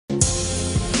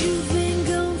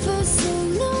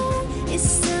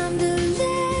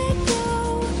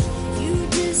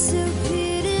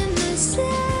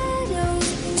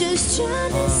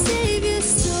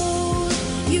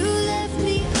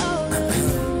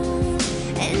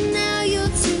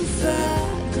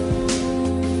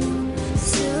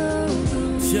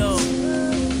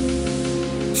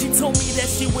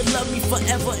love me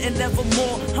forever and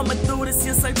evermore. I'ma do this,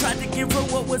 yes, I tried to give her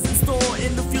what was in store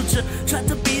in the future. Tried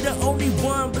to be the only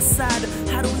one beside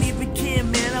her. I don't even care,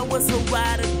 man, I was her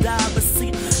ride or die. But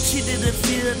see, she didn't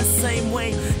feel the same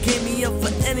way. Gave me up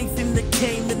for anything that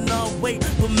came in our way.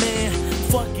 But man,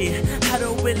 fuck it, I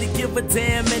don't really give a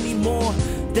damn anymore.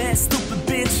 That stupid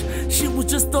bitch, she was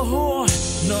just a whore.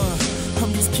 Nah,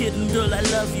 I'm just kidding, girl, I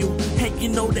love you. And you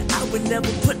know that I would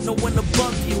never put no one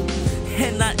above you.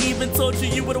 And I even told you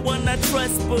you were the one I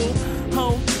trust, boo.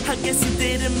 Oh, I guess you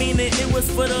didn't mean it, it was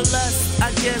for the lust.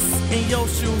 I guess in your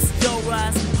shoes, your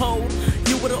eyes, oh,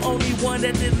 you were the only one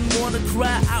that didn't wanna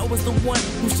cry. I was the one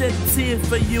who shed a tear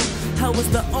for you. I was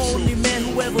the only man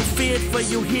who ever feared for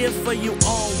you, here for you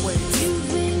always.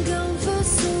 You've been gone for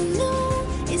so long,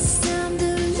 it's time to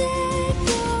let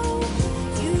go.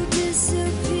 You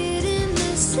disappeared in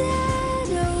the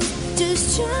shadows,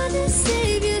 just trying to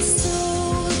save your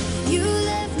soul. You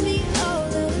left me all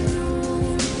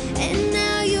alone, and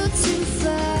now you're too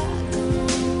far gone.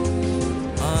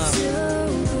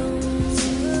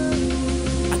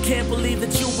 I can't believe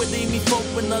that you would leave me for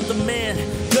another man.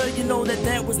 Girl, you know that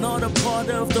that was not a part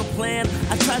of the plan.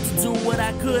 I tried to do what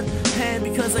I could, and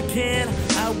because I can,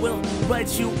 I will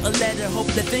write you a letter. Hope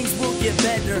that things will get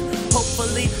better.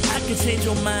 Hopefully, I can change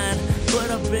your mind.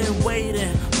 But I've been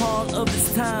waiting all of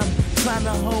this time, trying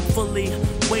to hopefully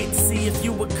wait to see if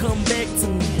you would come back to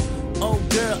me. Oh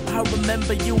girl, I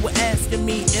remember you were asking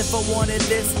me if I wanted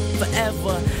this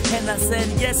forever, and I said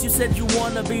yes. You said you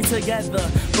wanna be together,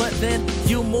 but then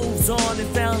you moved on and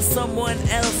found someone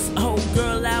else. Oh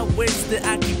girl, I wish that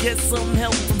I could get some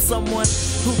help from someone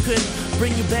who could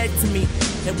bring you back to me.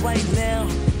 And right now,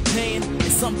 pain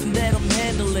is something that I'm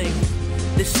handling.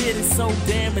 This shit is so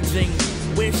damaging.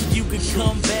 Wish you could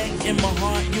come back in my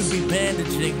heart, you'd be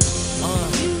bandaging.